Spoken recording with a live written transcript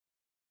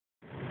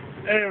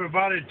Hey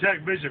everybody,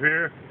 Tech Bishop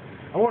here.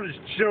 I wanted to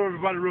show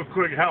everybody real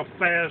quick how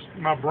fast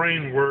my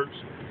brain works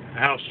and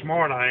how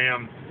smart I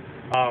am.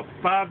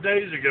 5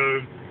 days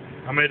ago,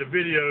 I made a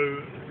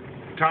video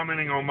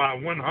commenting on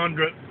my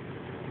 100th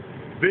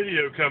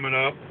video coming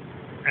up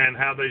and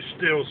how they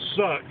still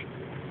suck.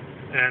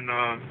 And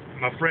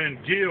my friend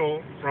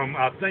Gil from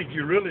I Think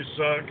You Really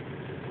Suck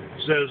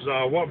says,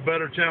 what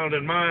better channel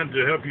than mine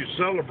to help you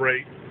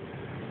celebrate?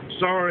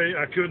 Sorry,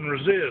 I couldn't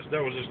resist.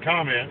 That was his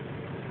comment.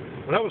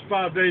 Well, that was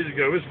 5 days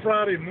ago. It's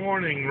Friday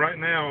morning right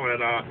now at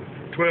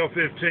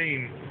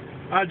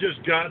 12:15. I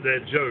just got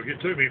that joke. It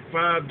took me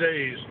 5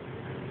 days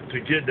to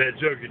get that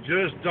joke. It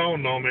just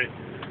dawned on me.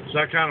 So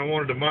I kind of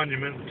wanted to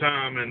monument the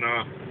time, and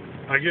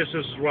I guess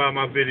this is why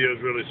my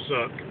videos really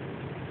suck.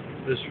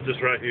 This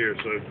right here.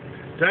 So,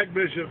 Tech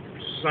Bishop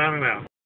signing out.